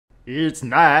It's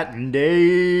night and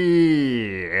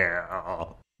day.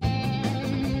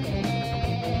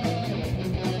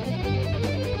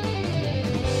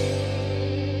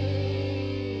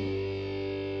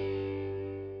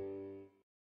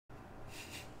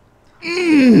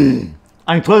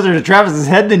 I'm closer to Travis's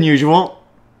head than usual.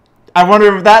 I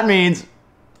wonder if that means...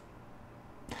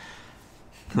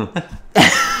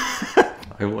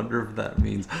 I wonder if that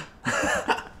means...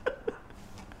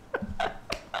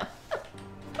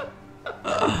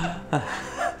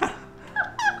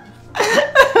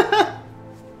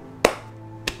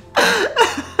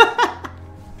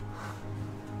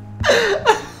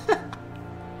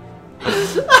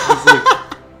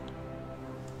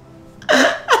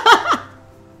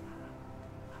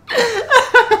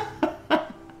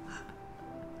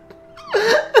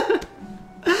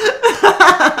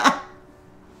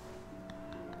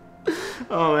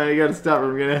 Oh man, I gotta stop.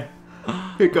 I'm gonna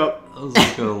pick up. That was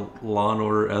like a Law and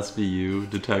Order SVU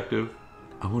detective.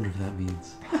 I wonder if that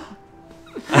means...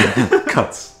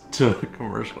 Cuts to a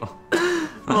commercial.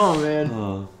 Oh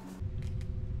man.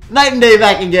 Night and day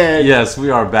back again. Yes, we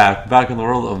are back. Back in the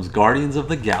world of Guardians of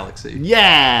the Galaxy.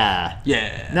 Yeah.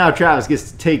 Yeah. Now Travis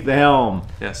gets to take the helm.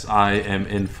 Yes, I am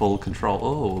in full control.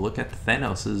 Oh, look at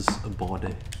Thanos'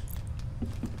 body.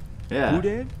 Yeah. Who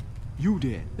did? You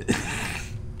did.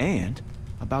 And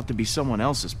about to be someone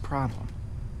else's problem.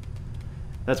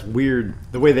 That's weird.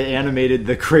 The way they animated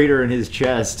the crater in his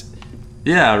chest.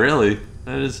 Yeah, really.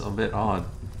 That is a bit odd.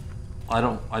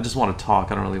 I just want to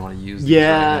talk. I don't really want to use these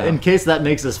Yeah, right now. in case that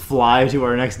makes us fly to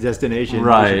our next destination. we should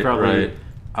Right, probably, right.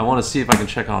 I want to see if I can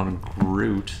check on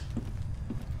Groot.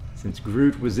 Since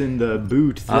Groot was in the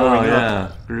boot throwing Oh, yeah.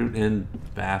 up. Groot in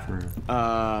bathroom.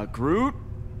 Groot?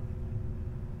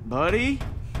 Buddy?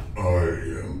 I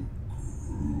am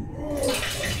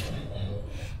Groot.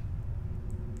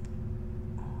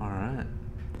 Alright.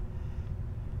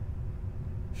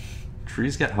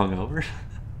 Trees get hung over?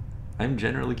 I'm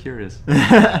generally curious.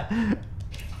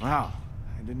 Wow.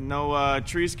 I didn't know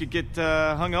trees could get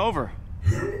hung over.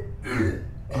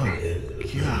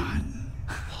 God.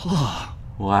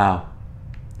 Wow.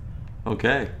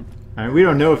 Okay. I mean, we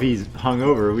don't know if he's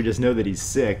hungover. We just know that he's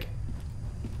sick.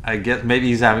 I guess maybe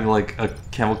he's having like a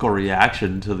chemical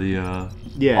reaction to the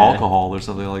Yeah. alcohol or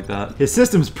something like that. His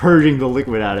system's purging the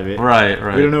liquid out of it. Right,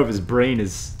 right. We don't know if his brain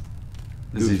is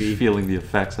Is he goofy. feeling the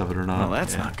effects of it or not? Well,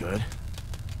 that's Yeah. not good.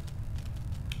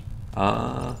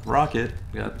 Rocket,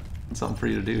 we got something for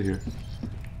you to do here.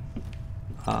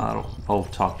 I'll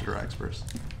talk to Drax first.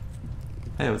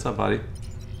 Hey, what's up, buddy?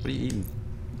 What are you eating?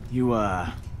 You,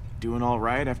 doing all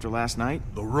right after last night?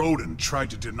 The rodent tried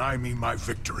to deny me my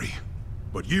victory.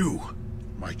 But you,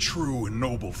 my true and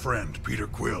noble friend, Peter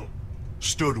Quill,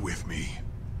 stood with me.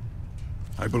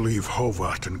 I believe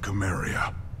Hovat and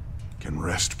Cameria can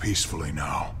rest peacefully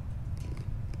now.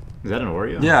 Is that an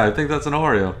Oreo? Yeah, I think that's an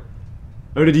Oreo.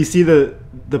 Oh, did you see the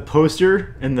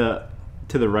poster in the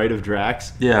to the right of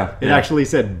Drax? Yeah. It yeah. actually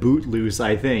said "boot loose,"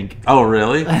 I think. Oh,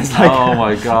 really? It's like- Oh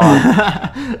my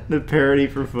god. The parody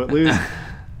for Footloose.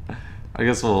 I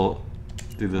guess we'll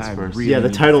do this first. Yeah, the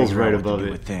need to title's figure out right what to above do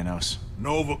it. With Thanos.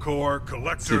 Nova Corps, See if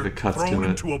Collector, it cuts to thrown it.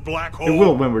 into a black hole. It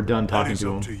will when we're done That talking is to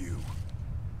him. up to you.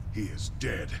 He is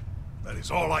dead. That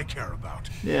is all I care about.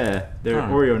 Yeah, they're Huh.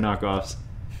 Oreo knockoffs.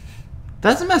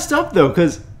 That's messed up though,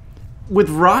 because with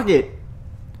Rocket,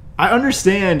 I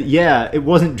understand. Yeah, it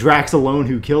wasn't Drax alone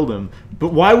who killed him,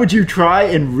 but why would you try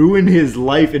and ruin his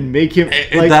life and make him?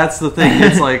 Like, That's the thing.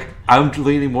 It's like I'm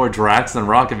leaning more Drax than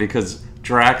Rocket because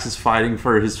Drax is fighting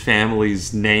for his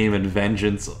family's name and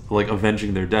vengeance, like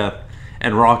avenging their death,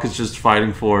 and Rocket's just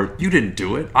fighting for you didn't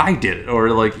do it, I did it, or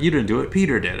like you didn't do it,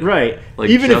 Peter did it. Right. Like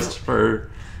Even just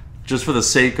for the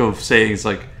sake of saying it's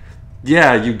like,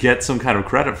 yeah, you get some kind of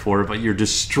credit for it, but you're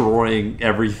destroying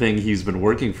everything he's been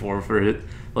working for it,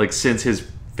 like since his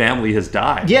family has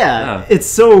died. yeah, it's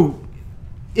so.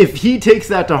 If he takes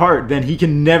that to heart, then he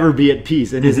can never be at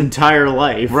peace in his entire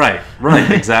life. Right,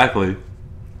 exactly.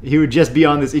 He would just be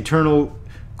on this eternal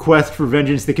quest for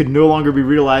vengeance that could no longer be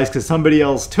realized because somebody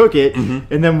else took it,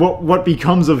 and then what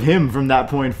becomes of him from that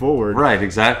point forward? Right,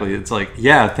 exactly. It's like,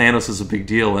 yeah, Thanos is a big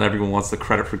deal, and everyone wants the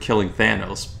credit for killing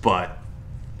Thanos, but,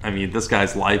 I mean, this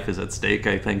guy's life is at stake,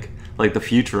 I think. Like, the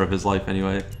future of his life,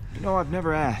 anyway. You know, I've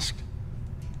never asked.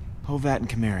 Hovat and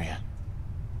Cameria.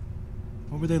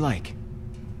 What were they like?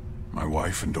 My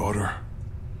wife and daughter,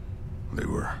 they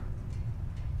were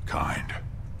kind,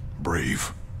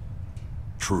 brave,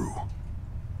 true.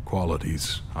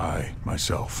 Qualities I,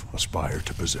 myself, aspire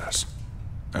to possess.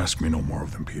 Ask me no more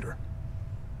of them, Peter.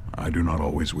 I do not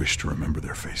always wish to remember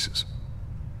their faces.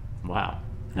 Wow,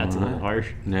 that's a little harsh.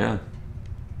 Yeah.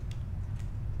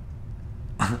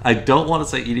 I don't want to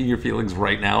say eating your feelings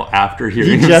right now after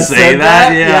hearing You him just say said that.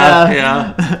 that?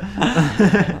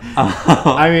 Yeah.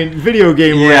 I mean, video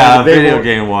game. Yeah, video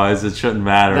game wise, it shouldn't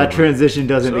matter. That transition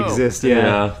doesn't exist yet.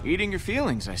 Yeah. Eating your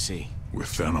feelings, I see. With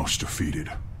Thanos defeated,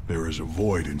 there is a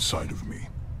void inside of me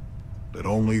that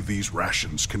only these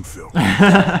rations can fill.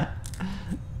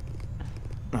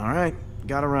 Alright,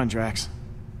 gotta run, Drax.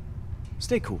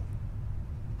 Stay cool.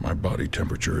 My body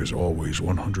temperature is always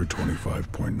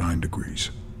 125.9 degrees.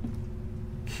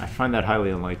 I find that highly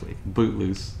unlikely. Boot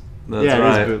loose. That's Yeah,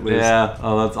 it is right. boot loose. Yeah.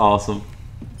 Oh, that's awesome.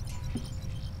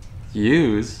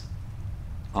 Use.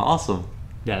 Awesome.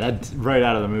 Yeah, that's right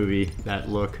out of the movie, that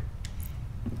look.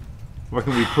 What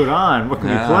can we put on? What can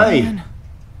Yeah. we play? Man,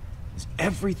 is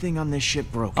everything on this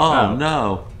ship broken? Oh,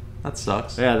 no. That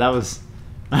sucks. Yeah, that was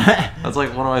That's like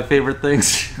one of my favorite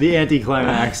things. the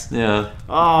anticlimax. Yeah.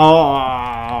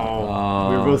 Oh,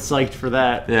 we were both psyched for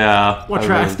that. Yeah. What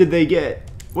tracks did they get?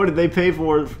 What did they pay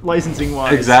for licensing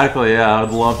wise? Exactly, yeah. I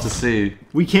would love to see.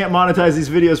 We can't monetize these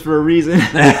videos for a reason.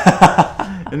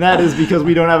 And that is because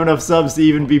we don't have enough subs to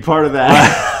even be part of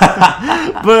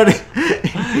that. But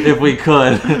If we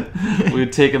could,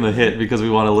 we'd taken the hit because we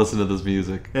want to listen to this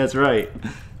music. that's right.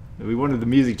 We wanted the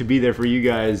music to be there for you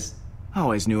guys, I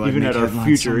always knew I'd even make at our headlines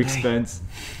future someday. expense.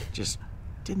 Just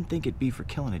didn't think it'd be for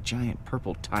killing a giant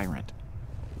purple tyrant.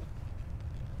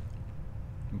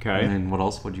 Okay. I mean, what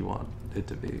else would you want it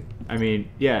to be? I mean,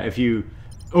 yeah, if you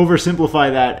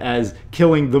oversimplify that as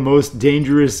killing the most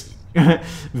dangerous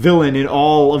villain in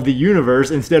all of the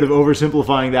universe instead of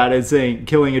oversimplifying that as saying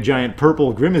killing a giant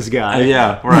purple grimace guy,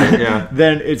 Yeah, right, yeah.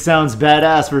 then it sounds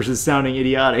badass versus sounding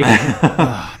idiotic.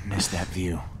 Ah, missed that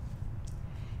view.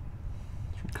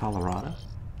 From Colorado?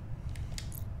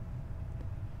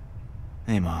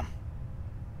 Hey, Mom.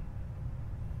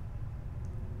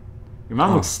 Your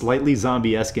mom looks slightly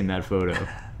zombie-esque in that photo.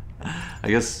 I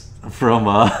guess from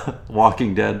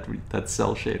Walking Dead, that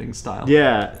cell shading style.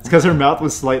 Yeah, it's because her mouth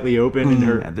was slightly open and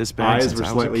her Had this bag eyes since were I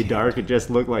was a slightly kid. dark. It just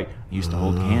looked like Used to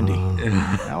hold candy.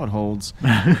 Now it holds.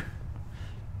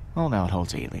 Well, now it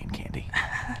holds alien candy.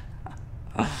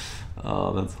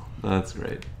 Oh, that's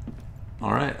great.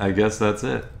 All right, I guess that's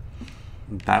it.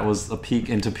 That was a peek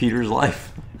into Peter's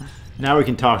life. now we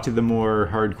can talk to the more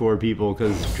hardcore people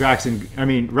because Rocket and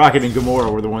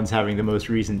Gamora were the ones having the most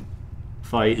recent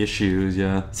fight. Issues,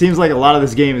 yeah. Seems like a lot of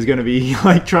this game is going to be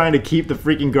like trying to keep the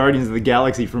freaking Guardians of the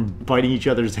Galaxy from biting each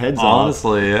other's heads off.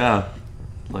 Honestly, yeah.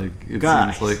 Like it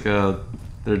Guys. seems like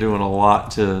they're doing a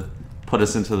lot to put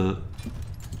us into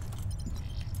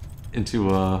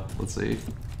let's see,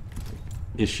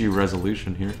 issue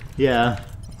resolution here. Yeah.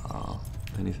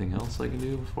 Anything else I can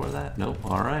do before that? Nope.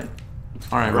 All right,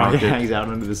 Rocket Rocket. hangs out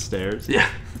under the stairs. Yeah,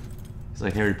 he's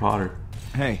like Harry Potter.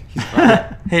 Hey,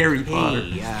 Harry Potter.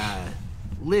 Hey,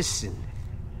 listen.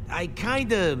 I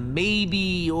kinda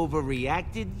maybe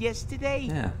overreacted yesterday.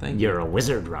 Yeah, thank you. You're a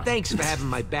wizard, Rocket. Thanks for having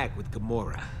my back with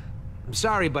Gamora. I'm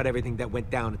sorry about everything that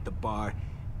went down at the bar.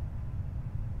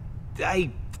 I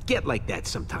get like that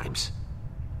sometimes.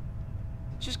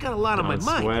 Just got a lot on my Don't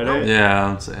mind. sweat You know? it. Yeah,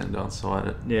 I'm saying don't sweat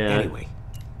it. Yeah. Anyway,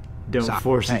 Don't Sorry.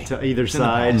 force Hey, it to either it's in the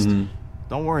side past.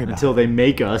 Don't worry about until it. they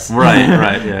make us. Right,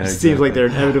 right, yeah. Seems like they're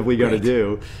inevitably going to Great.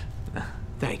 do.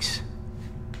 thanks.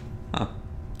 That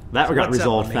got what's up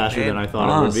resolved with me, faster man? than I thought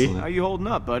Honestly. it would be. How you holding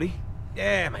up, buddy?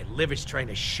 Yeah, my liver's trying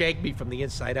to shake me from the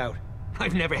inside out.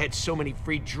 I've never had so many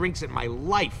free drinks in my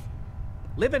life.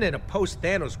 Living in a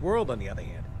post-Thanos world, on the other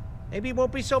hand, maybe it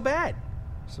won't be so bad.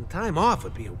 Some time off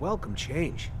would be a welcome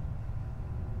change.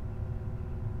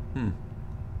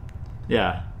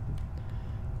 Yeah.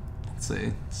 Let's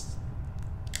see.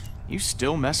 You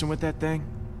still messing with that thing?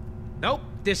 Nope,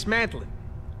 dismantle it.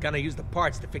 Gonna use the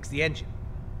parts to fix the engine.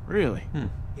 Really? Yeah,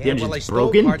 engine's well, I stole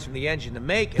broken? parts from the engine to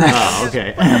make it. Oh,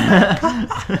 okay.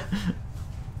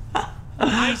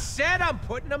 I said I'm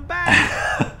putting them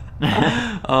back.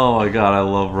 Oh my god, I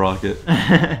love Rocket.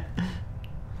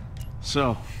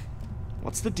 So,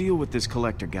 what's the deal with this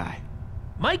collector guy?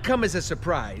 Might come as a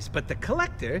surprise, but the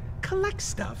collector collects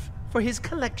stuff for his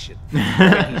collection.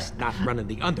 When he's not running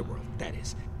the underworld, that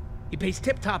is. He pays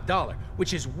tip-top dollar,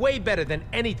 which is way better than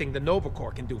anything the Nova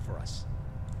Corps can do for us.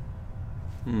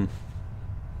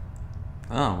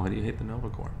 Oh, why do you hate the Nova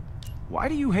Corps? Why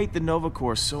do you hate the Nova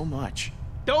Corps so much?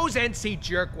 Those NC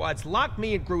jerkwads locked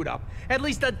me and Groot up at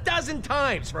least a dozen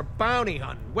times for bounty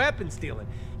hunting, weapon stealing,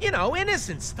 you know,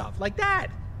 innocent stuff like that.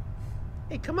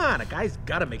 Hey, come on, a guy's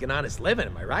gotta make an honest living,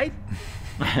 am I right?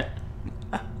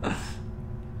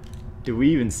 Do we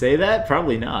even say that?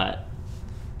 Probably not.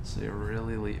 So you're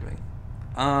really leaving?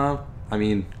 I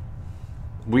mean,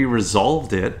 we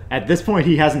resolved it. At this point,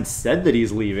 he hasn't said that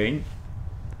he's leaving.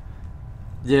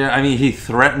 Yeah, I mean, he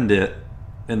threatened it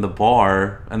in the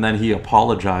bar, and then he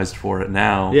apologized for it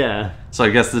now. Yeah. So I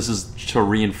guess this is to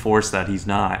reinforce that he's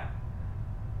not.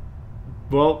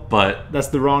 Well, But that's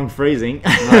the wrong phrasing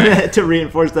Right. to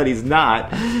reinforce that he's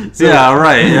not. So, yeah,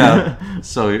 right, yeah.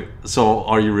 So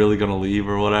are you really gonna leave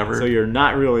or whatever? So you're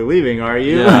not really leaving, are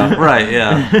you? Yeah, right,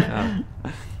 yeah.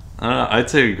 I'd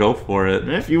say go for it.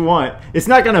 If you want. It's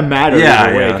not going to matter Yeah,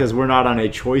 either way yeah. because we're not on a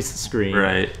choice screen.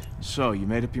 Right. So, you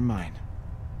made up your mind.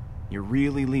 You're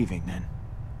really leaving, then?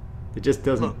 It just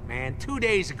doesn't... Look, man, 2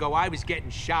 days ago I was getting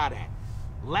shot at.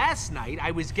 Last night I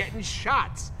was getting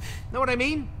shots. Know what I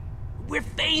mean? We're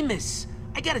famous.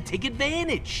 I gotta take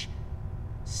advantage.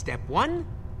 Step 1,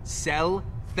 sell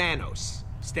Thanos.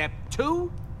 Step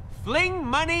 2, fling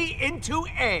money into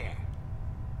air.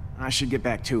 I should get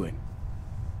back to it.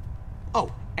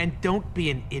 Oh, and don't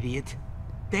be an idiot.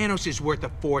 Thanos is worth a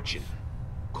fortune.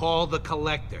 Call the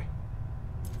collector.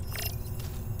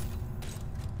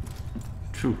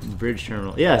 True. Bridge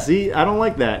terminal. Yeah, see? I don't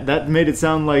like that. That made it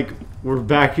sound like we're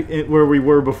back where we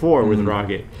were before with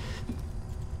Rocket.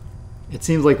 It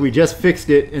seems like we just fixed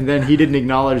it, and then he didn't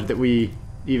acknowledge that we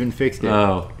even fixed it.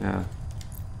 Oh, yeah.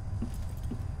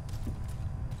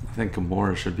 I think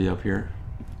Gamora should be up here.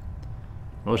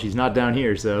 Well, she's not down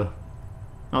here, so...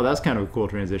 Oh, that's kind of a cool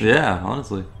transition. Yeah,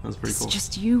 honestly, that's pretty It's cool.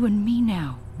 just you and me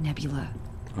now, Nebula.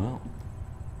 Oh.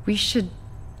 We should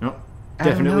Oh, I don't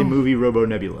definitely know. movie Robo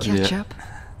Nebula. catch Yeah. up.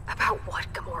 About what,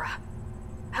 Gamora?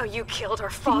 How you killed our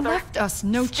He father? left us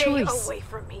no Stay choice. away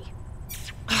from me.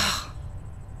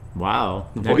 Wow.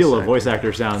 The Nebula voice voice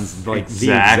actor sounds like the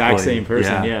Exactly, exact same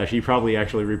person. yeah. Yeah, she probably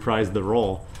actually reprised the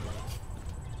role.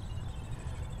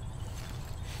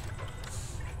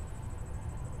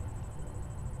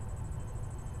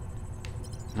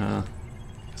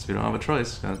 Guess we don't have a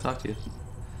choice. Gotta talk to you.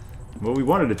 Well, we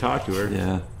wanted to talk to her.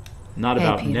 Yeah. Not Hey,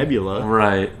 about Peter. Nebula.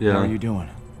 Right, yeah. How are you doing?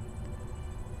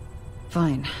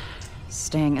 Fine.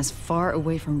 Staying as far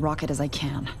away from Rocket as I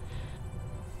can.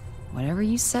 Whatever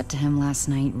you said to him last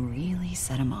night really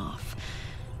set him off.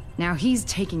 Now he's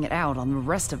taking it out on the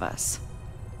rest of us.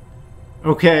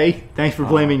 Okay, thanks for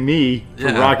blaming me for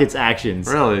Yeah. Rocket's actions.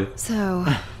 Really? So,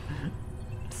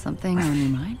 something on your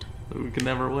mind? We can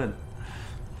never win.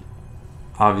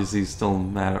 Obviously, still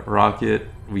mad at Rocket.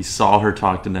 We saw her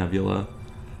talk to Nebula.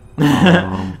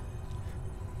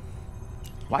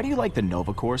 Why do you like the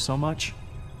Nova Corps so much?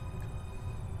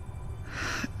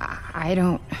 I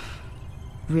don't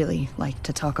really like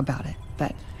to talk about it,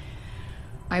 but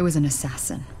I was an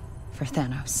assassin for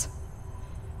Thanos.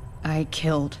 I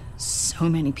killed so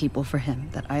many people for him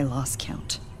that I lost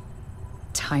count.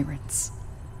 Tyrants.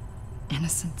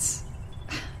 Innocents.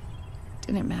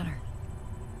 Didn't matter.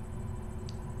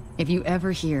 If you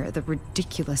ever hear the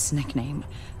ridiculous nickname,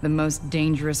 the most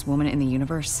dangerous woman in the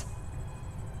universe,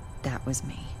 that was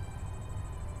me.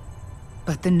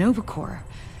 But the Nova Corps,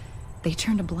 they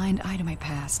turned a blind eye to my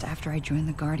past after I joined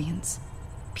the Guardians.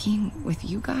 Being with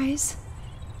you guys,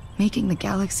 making the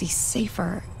galaxy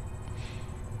safer,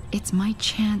 it's my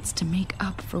chance to make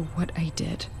up for what I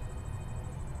did.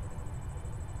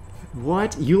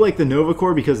 What? You like the Nova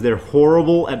Corps because they're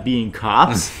horrible at being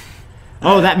cops?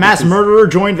 Oh, that mass murderer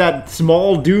joined that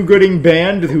small do-gooding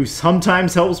band who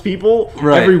sometimes helps people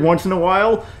Right. every once in a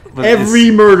while? But every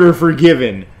it's- murder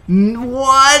forgiven.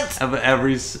 What? Of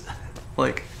every,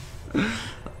 like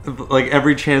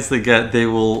every chance they get, they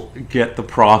will get the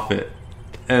profit.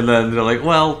 And then they're like,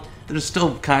 well, they're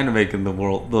still kind of making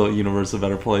the universe a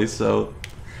better place, so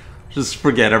just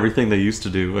forget everything they used to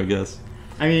do, I guess.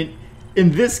 I mean,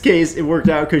 in this case, it worked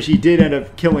out because she did end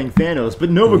up killing Thanos, but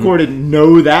Nova Corps didn't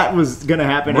know that was going to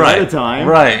happen ahead of time.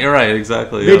 Right, you're right,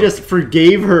 exactly. They yeah. just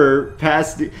forgave her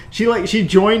past. She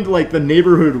joined like the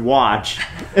neighborhood watch,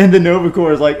 and the Nova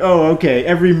Corps is like, oh, okay,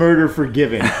 every murder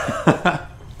forgiven.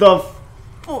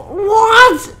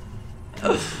 What?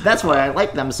 That's why I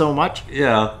like them so much.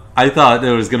 Yeah, I thought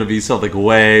there was going to be something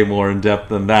way more in depth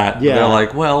than that. But Yeah. they're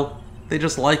like, well, they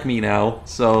just like me now,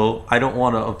 so I don't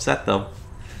want to upset them.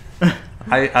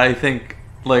 I think,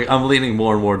 like, I'm leaning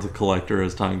more and more to Collector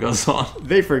as time goes on.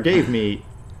 They forgave me,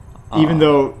 even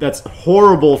though that's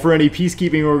horrible for any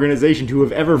peacekeeping organization to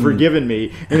have ever forgiven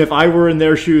me. And if I were in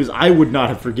their shoes, I would not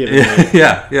have forgiven me.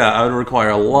 yeah, I would require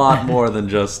a lot more than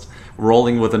just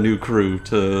rolling with a new crew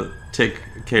to take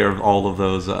care of all of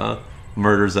those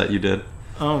murders that you did.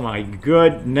 Oh my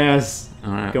goodness,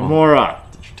 All right, Gamora.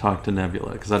 Did you talk to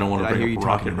Nebula? Because I don't want Did to I hear bring you up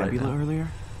talking Rocket to right Nebula now.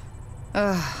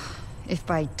 earlier? If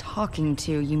by talking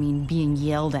to you mean being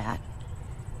yelled at.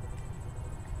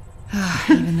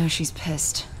 Even though she's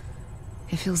pissed,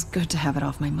 it feels good to have it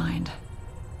off my mind.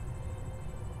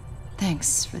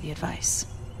 Thanks for the advice.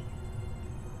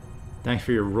 Thanks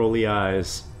for your rolly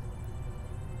eyes.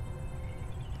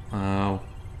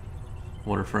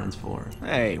 What are friends for?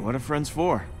 Hey, what are friends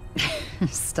for?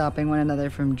 Stopping one another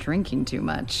from drinking too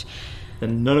much.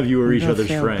 Then none of you are each They'll other's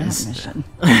fail that friends. mission.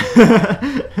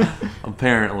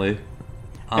 Apparently.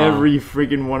 Every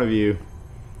freaking one of you.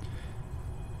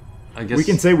 I guess We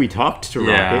can say we talked to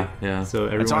Yeah, Rocket. yeah. So I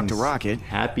everyone's talked to Rocket.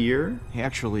 happier. He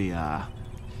actually,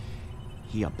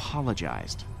 he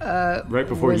apologized. Right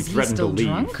before Was he threatened still to leave.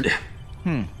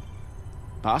 drunk?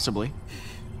 Possibly.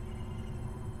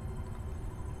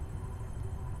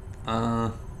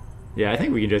 Yeah, I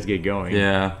think we can just get going.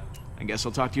 Yeah. I guess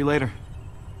I'll talk to you later.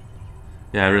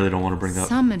 Yeah, I really don't want to bring up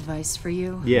Some advice for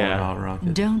you. more Yeah. about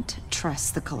Rocket. Don't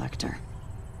trust the Collector.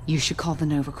 You should call the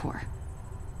Nova Corps.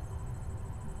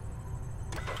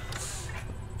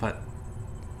 But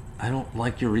I don't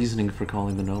like your reasoning for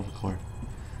calling the Nova Corps.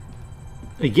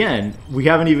 Again, we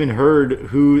haven't even heard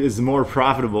who is more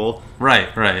profitable. Right.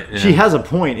 Yeah. She has a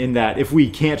point in that if we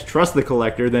can't trust the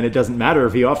Collector, then it doesn't matter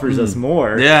if he offers us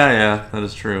more. Yeah, that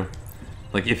is true.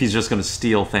 Like, if he's just going to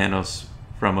steal Thanos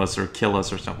from us or kill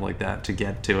us or something like that to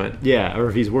get to it. Yeah, or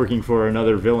if he's working for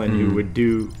another villain who would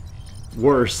do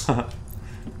worse.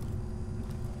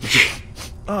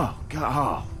 Oh,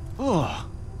 God. Oh.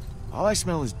 All I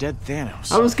smell is dead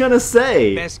Thanos. I was gonna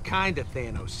say, Best kind of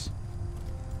Thanos.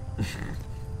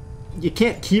 you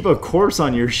can't keep a corpse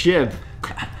on your ship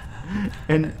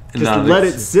and just Not let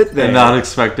ex- it sit there. And not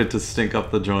expect it to stink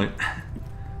up the joint.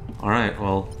 Alright,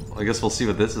 well, I guess we'll see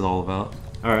what this is all about.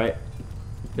 All right.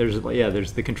 There's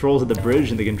the controls at the bridge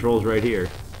and the controls right here.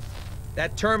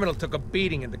 That terminal took a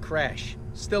beating in the crash.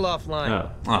 Still offline.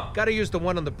 Oh, Oh, Gotta use the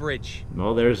one on the bridge.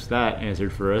 well, there's that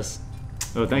answered for us.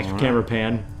 Oh, thanks for All right. camera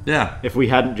pan. yeah. If we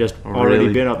hadn't just already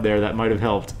Really? been up there, that might have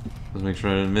helped. Let's make sure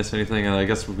I didn't miss anything, and I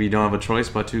guess we don't have a choice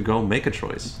but to go make a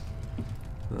choice.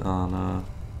 On,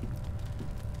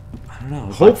 I don't know.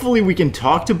 Hopefully we can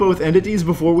talk to both entities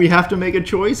before we have to make a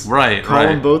choice. Right, Call right.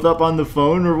 them both up on the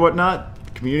phone or whatnot.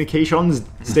 Communications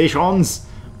stations.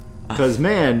 Because,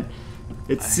 man,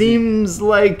 it seems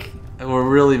like... We're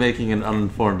really making an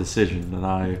uninformed decision, and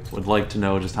I would like to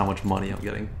know just how much money I'm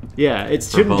getting. Yeah, it For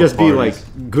shouldn't both just be parties.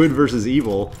 like good versus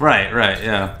evil. Right,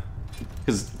 yeah.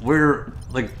 Because we're,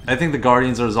 like, I think the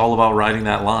Guardians is all about riding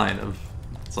that line of,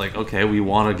 it's like, okay, we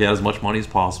want to get as much money as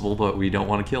possible, but we don't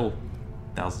want to kill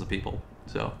thousands of people.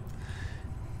 So,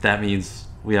 that means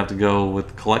we have to go with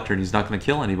the Collector, and he's not going to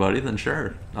kill anybody, then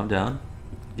sure, I'm down.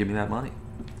 Give me that money.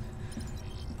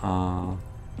 Alright.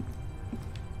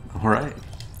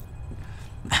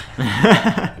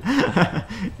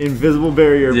 Invisible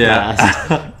barrier Yeah.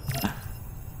 blast.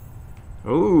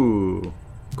 Ooh,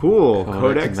 cool.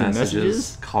 Codex and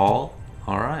messages. Call.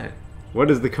 Alright. What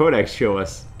does the codex show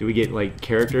us? Do we get like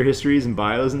character histories and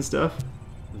bios and stuff?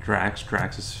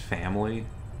 Drax's family.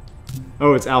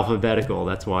 Oh, it's alphabetical.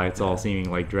 That's why it's all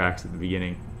seeming like Drax at the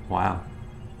beginning. Wow.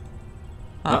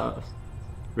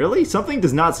 Really? Something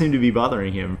does not seem to be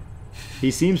bothering him.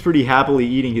 He seems pretty happily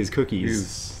eating his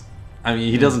cookies. I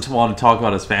mean, he doesn't want to talk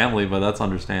about his family, but that's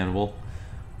understandable.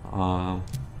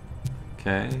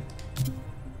 Okay.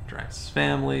 Drax's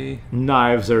family.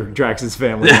 Knives are Drax's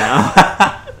family now.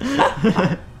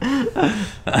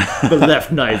 The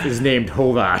left knife is named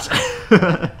Hovat.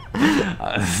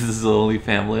 This is the only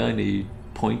family I need.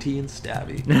 Pointy and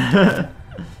stabby.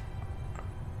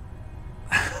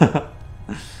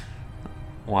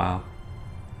 Wow.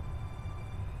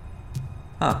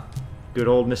 Huh. Good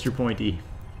old Mr. Pointy.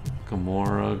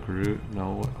 Gamora, Groot,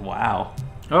 no. Wow.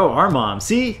 Oh, our mom.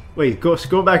 See? Wait, go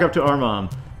back up to our mom.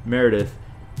 Meredith.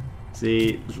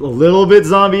 See, a little bit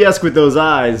zombie-esque with those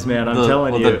eyes, man. I'm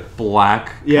telling with you. the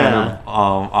black Yeah. kind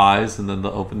of eyes and then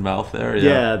the open mouth there.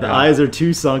 Yeah, the eyes are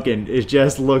too sunken. It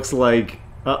just looks like,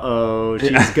 uh-oh,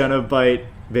 she's gonna bite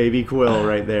baby Quill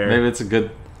right there. Maybe it's a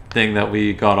good thing that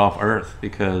we got off Earth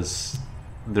because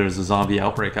there's a zombie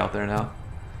outbreak out there now.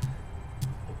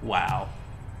 Wow.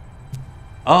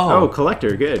 Oh,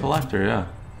 Collector, good. Collector, yeah.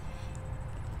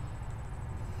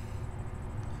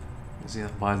 Is he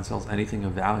that buys and sells anything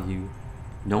of value?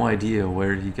 No idea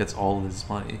where he gets all of his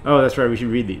money. Oh, that's right, we should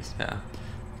read these. Yeah.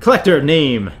 Collector,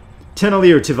 name,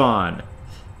 Tennelier Tivan.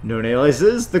 Known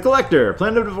aliases, The Collector.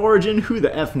 Planet of origin, who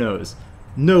the F knows.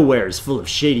 Nowhere's full of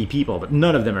shady people, but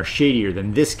none of them are shadier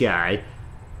than this guy.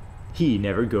 He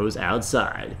never goes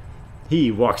outside.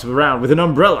 He walks around with an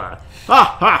umbrella.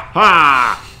 Ha ha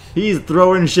ha! He's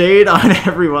throwing shade on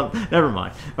everyone. Never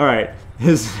mind. Alright.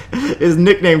 His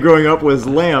nickname growing up was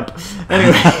Lamp.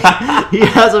 Anyway, he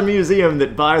has a museum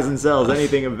that buys and sells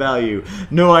anything of value.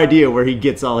 No idea where he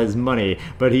gets all his money,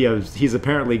 but he's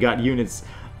apparently got units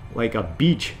like a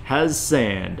beach has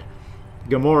sand.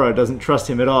 Gamora doesn't trust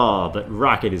him at all, but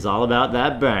Rocket is all about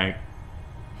that bank.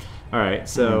 Alright,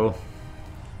 so...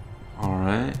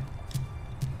 Alright.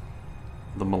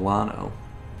 The Milano.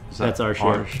 That's our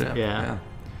ship. Yeah.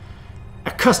 A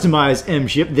customized M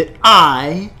ship that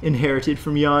I inherited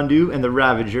from Yondu and the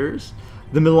Ravagers.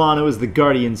 The Milano is the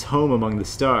Guardian's home among the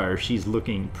stars. She's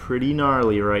looking pretty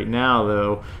gnarly right now,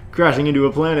 though. Crashing into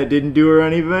a planet didn't do her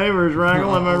any favors,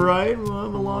 Wrangle, am I right?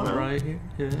 Milano. Right here,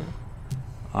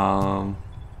 yeah.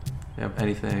 Yep,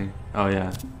 anything. Oh,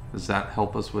 yeah. Does that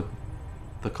help us with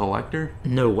the Collector?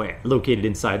 Nowhere. Located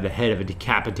inside the head of a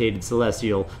decapitated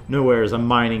Celestial, Nowhere is a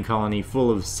mining colony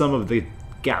full of some of the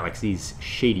galaxy's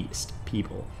shadiest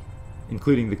people,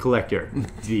 including the Collector,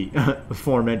 the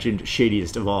aforementioned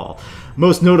shadiest of all.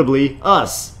 Most notably,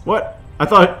 us. What? I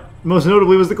thought most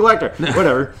notably was the Collector.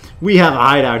 Whatever. We have a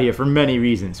hideout here for many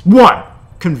reasons. 1.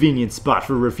 Convenient spot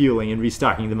for refueling and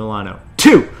restocking the Milano.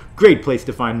 2. Great place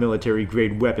to find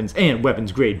military-grade weapons and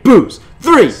weapons-grade booze.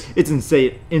 3. It's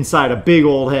inside a big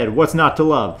old head. What's not to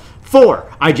love?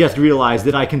 4. I just realized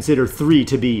that I consider 3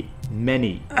 to be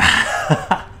many.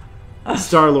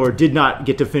 Star-Lord did not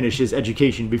get to finish his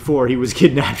education before he was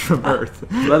kidnapped from Earth.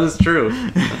 That is true.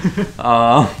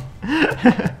 I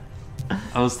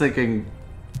was thinking...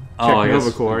 Check I guess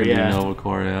Novacore, we can yeah. do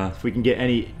Novacore, yeah. If we can get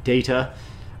any data.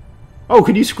 Oh,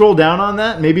 could you scroll down on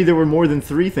that? Maybe there were more than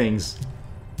 3 things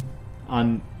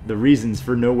on the reasons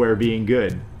for Nowhere being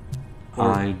good.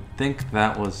 I think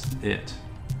that was it.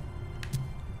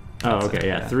 Oh, okay,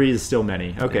 yeah. 3 is still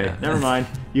many. Okay, Yeah. never mind.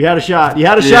 You had a shot. You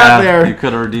had a shot there. You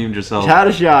could have redeemed yourself. You had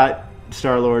a shot,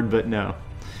 Star-Lord, but no.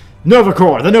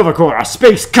 Novacore! The Novacore are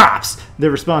space cops! They're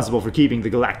responsible for keeping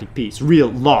the galactic peace. Real,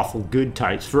 lawful, good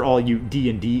types for all you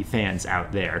D&D fans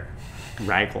out there.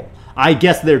 Raggle. I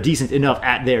guess they're decent enough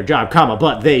at their job,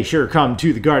 but they sure come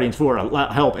to the Guardians for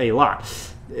help a lot.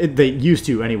 They used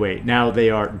to, anyway. Now they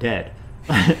are dead.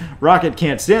 Rocket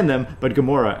can't stand them, but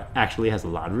Gamora actually has a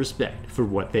lot of respect for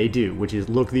what they do, which is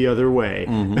look the other way.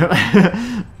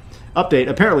 Update,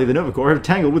 apparently the Novacore have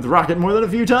tangled with Rocket more than a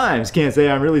few times. Can't say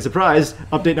I'm really surprised.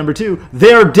 Update number 2,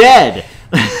 they're dead!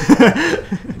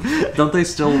 Don't they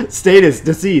still... Status,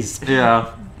 deceased.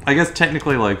 Yeah. I guess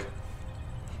technically, like,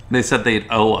 they said they'd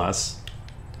owe us.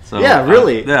 So Yeah,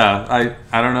 really. I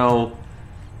don't know.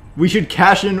 We should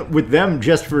cash in with them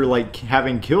just for, like,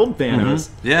 having killed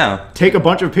Thanos. Yeah. Take a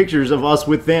bunch of pictures of us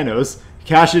with Thanos,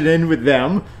 cash it in with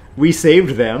them, we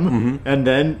saved them, and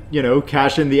then, you know,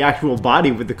 cash in the actual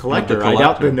body with the Collector. I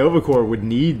doubt the Novacore would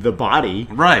need the body.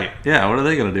 Right. Yeah, what are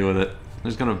they going to do with it?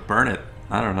 They're just going to burn it.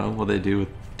 I don't know what they do with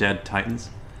dead Titans.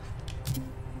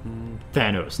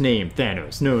 Thanos, name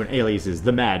Thanos, known aliases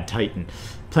the Mad Titan.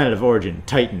 Planet of origin,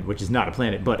 Titan, which is not a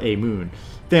planet but a moon.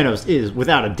 Thanos is,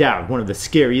 without a doubt, one of the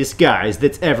scariest guys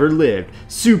that's ever lived.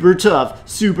 Super tough,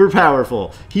 super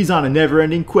powerful. He's on a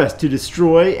never-ending quest to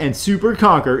destroy and super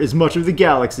conquer as much of the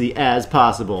galaxy as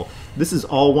possible. This is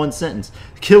all one sentence.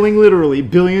 Killing literally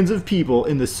billions of people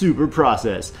in the super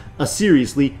process. A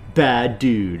seriously bad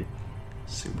dude.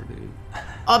 Super dude.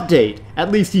 Update.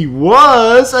 At least he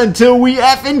was until we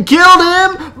effing killed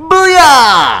him!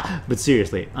 Booyah! But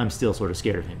seriously, I'm still sort of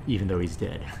scared of him, even though he's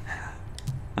dead.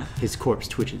 His corpse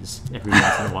twitches every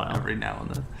once in a while. Every now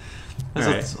and then.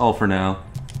 That's all for now.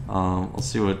 We'll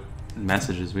see what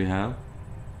messages we have.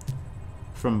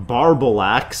 From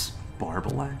Barbalax.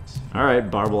 Barbalax? Alright,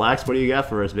 Barbalax, what do you got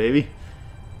for us, baby?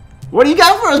 What do you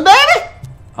got for us, baby?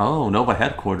 Oh, Nova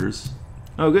headquarters.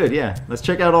 Oh, good, yeah. Let's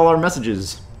check out all our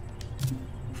messages.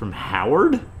 From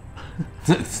Howard?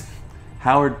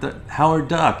 Howard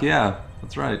Duck, yeah.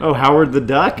 That's right. Oh, Howard the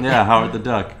Duck? Yeah, Howard the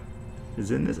Duck.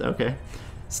 Is in this? Okay.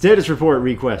 Status report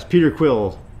request. Peter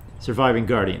Quill, surviving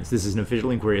Guardians. This is an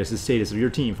official inquiry as to the status of your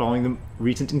team following the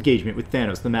recent engagement with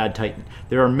Thanos, the Mad Titan.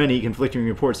 There are many conflicting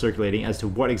reports circulating as to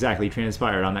what exactly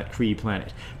transpired on that Kree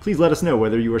planet. Please let us know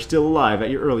whether you are still alive at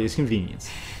your earliest convenience.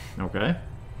 Okay.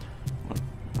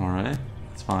 Alright,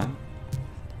 that's fine.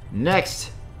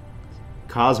 Next.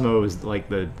 Cosmo is like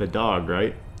the dog,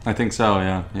 right? I think so,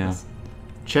 yeah.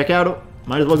 Check out...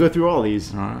 Might as well go through all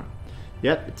these. Alright.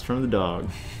 Yep, it's from the dog.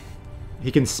 He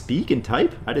can speak and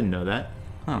type? I didn't know that.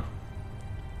 Huh.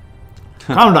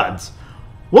 Comrades,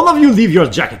 one of you leave your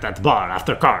jacket at the bar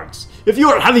after cards. If you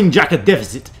are having jacket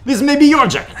deficit, this may be your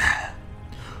jacket.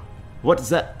 What is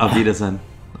that? Avitazen,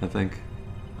 I think.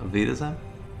 Avitazen?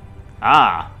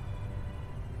 Ah.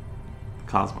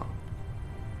 Cosmo.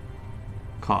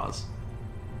 Cause.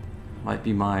 Might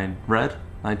be mine. Red?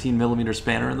 19mm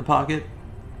spanner in the pocket?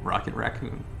 Rocket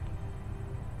Raccoon.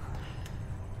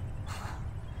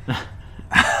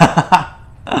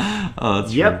 Oh,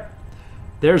 that's Yep. true.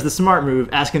 There's the smart move,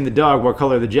 asking the dog what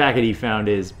color the jacket he found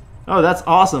is. Oh, that's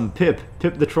awesome. Pip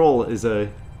the Troll is a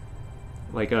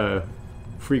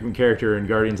frequent character in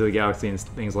Guardians of the Galaxy and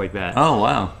things like that. Oh,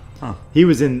 wow. Huh. He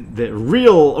was in the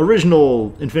real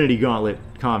original Infinity Gauntlet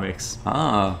comics.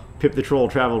 Ah. Pip the Troll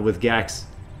traveled with Drax,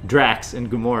 and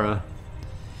Gamora.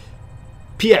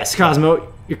 P.S.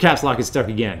 Cosmo, your caps lock is stuck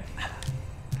again.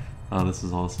 Oh, this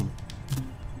is awesome.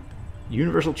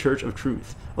 Universal Church of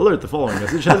Truth. Alert, the following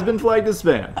message has been flagged as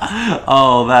spam.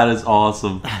 Oh, that is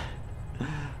awesome.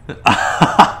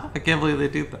 I can't believe they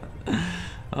do that.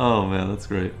 Oh, man, that's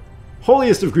great.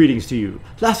 Holiest of greetings to you.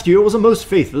 Last year was a most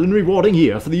faithful and rewarding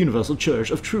year for the Universal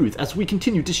Church of Truth as we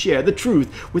continue to share the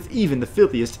truth with even the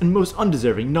filthiest and most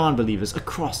undeserving non-believers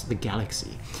across the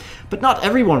galaxy. But not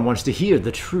everyone wants to hear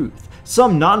the truth.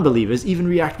 Some non-believers even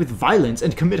react with violence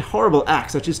and commit horrible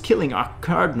acts such as killing our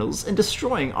cardinals and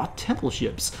destroying our temple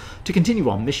ships. To continue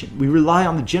our mission, we rely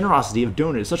on the generosity of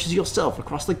donors such as yourself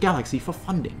across the galaxy for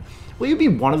funding. Will you be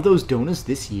one of those donors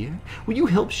this year? Will you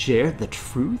help share the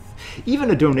truth?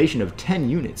 Even a donation of 10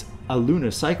 units a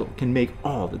lunar cycle can make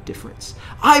all the difference.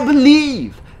 I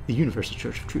believe the Universal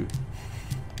Church of Truth.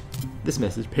 This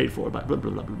message paid for by blah blah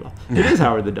blah blah blah. It is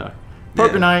Howard the Duck.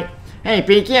 Poker night. Hey,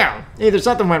 PQ. Either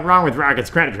something went wrong with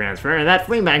Rocket's credit transfer, or that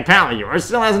Fleabag pal of yours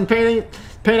still hasn't paid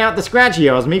out the scratch he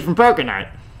owes me from Poker night.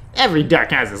 Every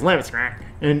duck has his limit scratch,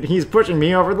 and he's pushing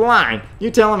me over the line. You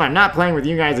tell him I'm not playing with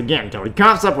you guys again until he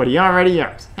coughs up what he already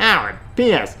owes. Howard.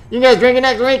 P.S. You guys drinking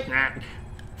next week?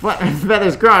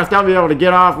 Feathers crossed, I'll be able to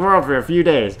get off world for a few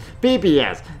days.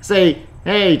 P.P.S. Say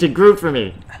hey to Groot for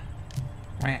me.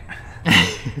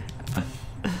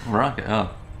 Rocket. Oh,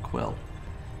 Quill.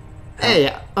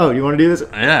 Hey, oh, you want to do this?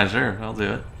 Yeah, sure. I'll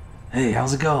do it. Hey,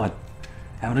 how's it going?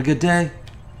 Having a good day?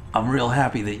 I'm real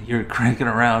happy that you're cranking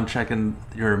around checking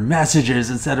your messages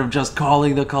instead of just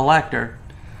calling the collector.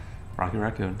 Rocky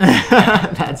Raccoon.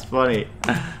 That's funny.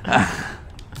 That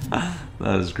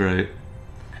is great.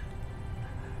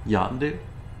 Yondu?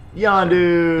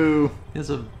 Yondu! He has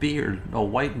a beard. A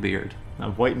white beard. A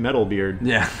white metal beard.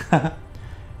 Yeah.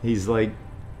 He's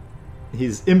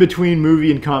in between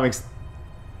movie and comics.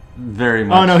 Very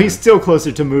much. Oh no, he's still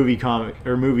closer to movie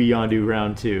Yondu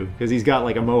round 2 because he's got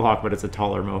like a mohawk, but it's a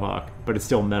taller mohawk, but it's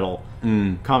still metal.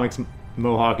 Comics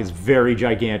mohawk is very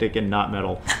gigantic and not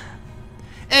metal.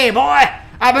 Hey boy,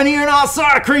 I've been hearing all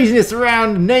sort of craziness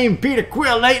around named Peter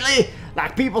Quill lately,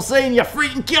 like people saying you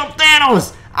freaking killed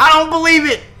Thanos. I don't believe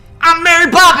it. I'm Mary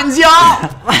Poppins, y'all.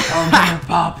 I'm Mary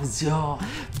Poppins, y'all.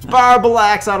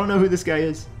 Barbalax, I don't know who this guy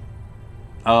is.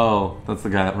 Oh, that's the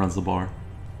guy that runs the bar.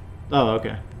 Oh,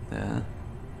 okay. Yeah.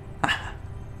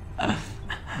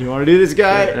 You want to do this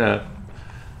guy? Yeah.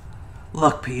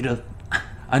 Look, Peter,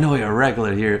 I know you're a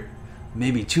regular here,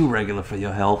 maybe too regular for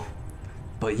your health,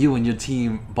 but you and your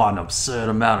team bought an absurd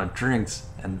amount of drinks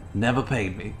and never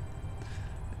paid me.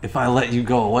 If I let you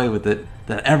go away with it,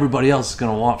 then everybody else is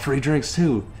going to want free drinks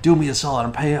too. Do me a solid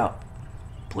and pay up.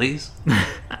 Please?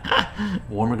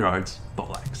 Warm regards,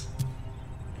 Bolax.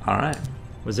 Alright.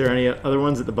 Was there any other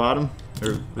ones at the bottom?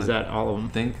 Or was that all of them? I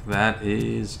think that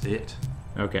is it.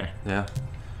 Okay. Yeah.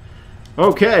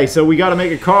 Okay, so we got to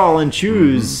make a call and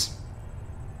choose.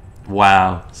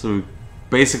 Wow. So we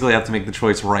basically have to make the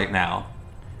choice right now.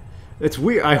 It's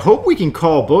weird. I hope we can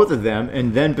call both of them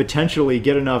and then potentially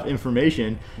get enough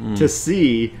information to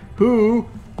see who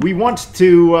we want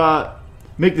to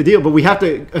make the deal. But we have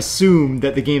to assume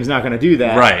that the game's not going to do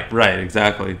that. Right,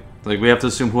 exactly. Like, we have to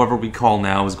assume whoever we call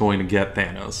now is going to get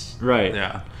Thanos. Right.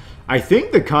 Yeah. I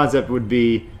think the concept would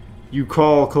be you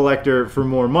call Collector for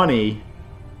more money.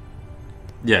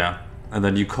 Yeah. And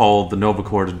then you call the Nova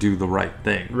Corps to do the right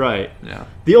thing. Right. Yeah.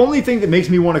 The only thing that makes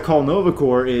me want to call Nova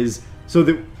Corps is so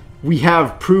that we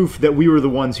have proof that we were the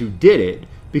ones who did it.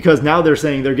 Because now they're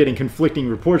saying they're getting conflicting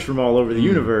reports from all over the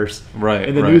universe. Right.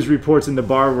 And the news reports in the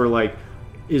bar were like,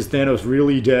 is Thanos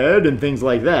really dead? And things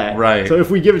like that. Right. So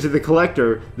if we give it to the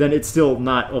Collector, then it's still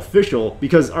not official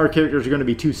because our characters are going to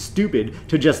be too stupid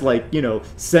to just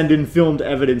send in filmed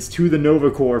evidence to the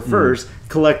Nova Corps first,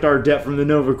 collect our debt from the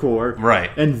Nova Corps, Right.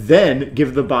 and then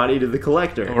give the body to the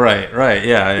Collector. Right,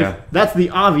 yeah. That's the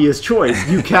obvious choice.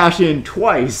 You cash in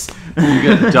twice. You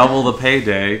get double the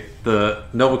payday. The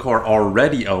Nova Corps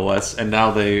already owe us, and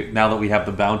now that we have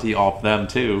the bounty off them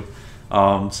too.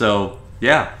 So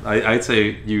yeah, I'd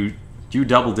say you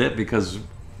doubled it because,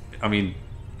 I mean,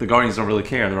 the Guardians don't really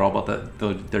care. They're all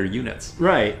about their units.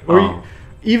 Right. Or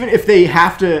even if they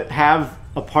have to have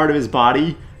a part of his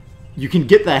body, you can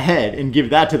get the head and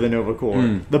give that to the Nova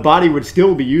Corps. The body would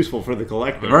still be useful for the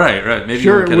Collector. Right. Maybe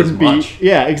sure, you won't get it wouldn't as much. be.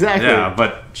 Yeah, exactly. Yeah,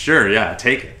 but sure, yeah,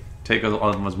 take it. Take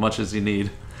as much as you need,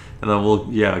 and then we'll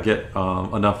get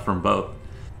enough from both.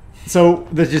 So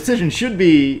the decision should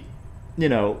be you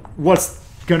know, what's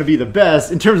going to be the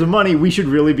best in terms of money, we should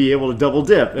really be able to double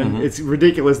dip, and it's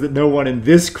ridiculous that no one in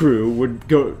this crew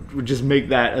would just make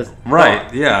that as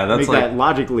right. Yeah, that's make like that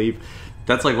logic leap.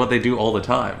 That's like what they do all the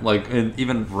time. Like, and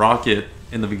even Rocket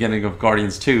in the beginning of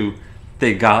Guardians 2,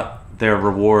 they got their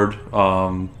reward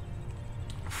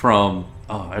from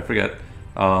I forget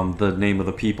the name of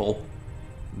the people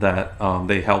that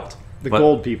they helped.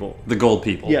 Gold people. The gold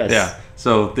people. Yes. Yeah.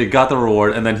 So they got the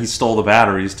reward, and then he stole the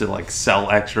batteries to like sell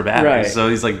extra batteries. Right. So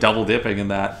he's like double dipping in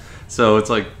that. So it's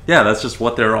like, yeah, that's just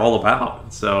what they're all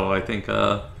about. So I think,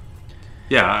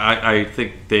 I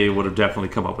think they would have definitely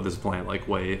come up with this plan like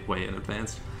way in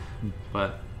advance.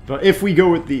 But if we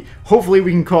go with hopefully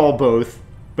we can call both.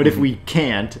 But if we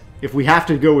can't, if we have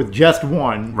to go with just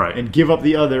one, right, and give up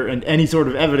the other and any sort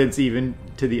of evidence even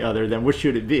to the other, then which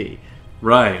should it be?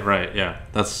 Right, yeah.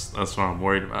 That's what I'm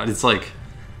worried about. It's like,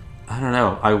 I don't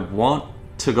know. I want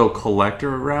to go collector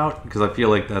route because I feel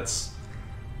like that's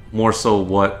more so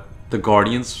what the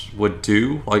Guardians would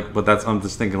do. Like, but I'm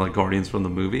just thinking like Guardians from the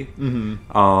movie.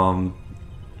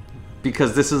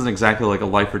 Because this isn't exactly like a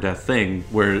life or death thing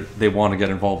where they want to get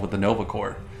involved with the Nova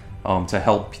Corps to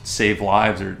help save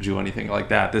lives or do anything like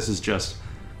that. This is just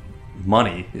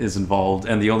money is involved,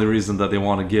 and the only reason that they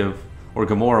want to give, or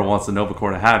Gamora wants the Nova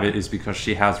Corps to have it, is because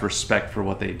she has respect for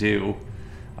what they do,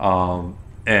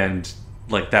 and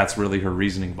like that's really her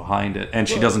reasoning behind it, and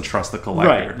she doesn't trust the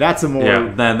Collector. Right, that's a more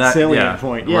salient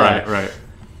point. Yeah, right.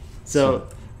 So,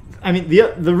 I mean,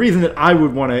 the reason that I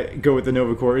would want to go with the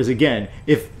Nova Corps is, again,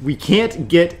 if we can't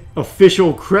get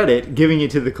official credit giving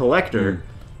it to the Collector,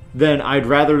 then I'd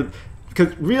rather...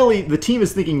 Because really, the team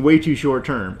is thinking way too short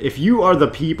term. If you are the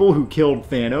people who killed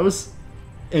Thanos,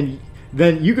 and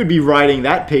then you could be riding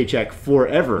that paycheck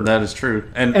forever. That is true.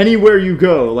 And anywhere you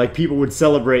go, like, people would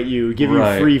celebrate you, give you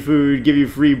free food, give you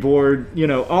free board, you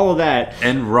know, all of that.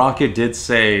 And Rocket did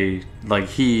say, like,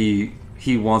 he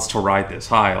wants to ride this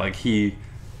high. Like,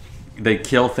 they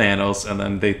kill Thanos and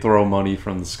then they throw money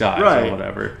from the sky or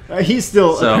whatever. He's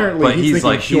still apparently but he's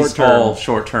like short term. All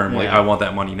short term. Like, I want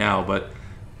that money now. But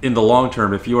in the long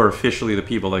term, if you are officially the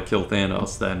people that kill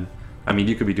Thanos, then I mean,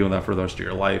 you could be doing that for the rest of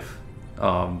your life.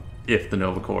 If the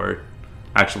Nova Corps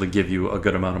actually give you a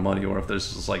good amount of money, or if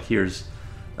there's just like, here's,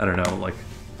 I don't know, like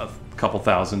a couple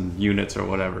thousand units or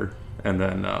whatever, and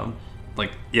then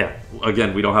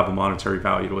again, we don't have a monetary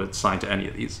value to assign to any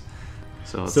of these.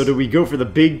 So do we go for the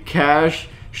big cash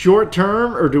short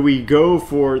term, or do we go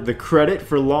for the credit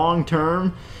for long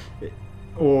term,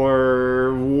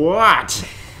 or what?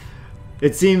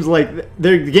 It seems like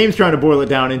the game's trying to boil it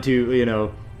down into, you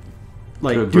know,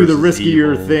 like, do the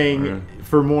riskier thing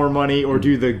for more money, or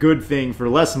do the good thing for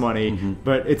less money.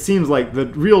 But it seems like the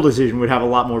real decision would have a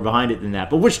lot more behind it than that.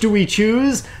 But which do we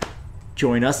choose?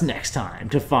 Join us next time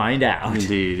to find out.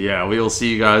 Indeed, yeah. We will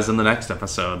see you guys in the next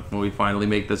episode when we finally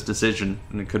make this decision,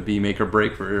 and it could be make or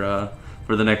break for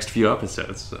the next few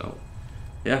episodes. So,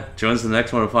 yeah, join us in the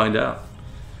next one to find out.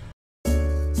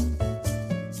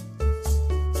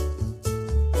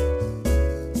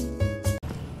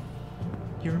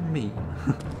 You're mean.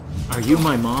 Are you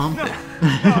my mom? No,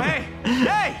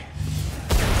 hey!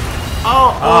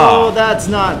 Oh, that's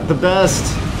not the best.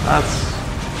 That's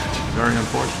very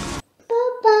unfortunate.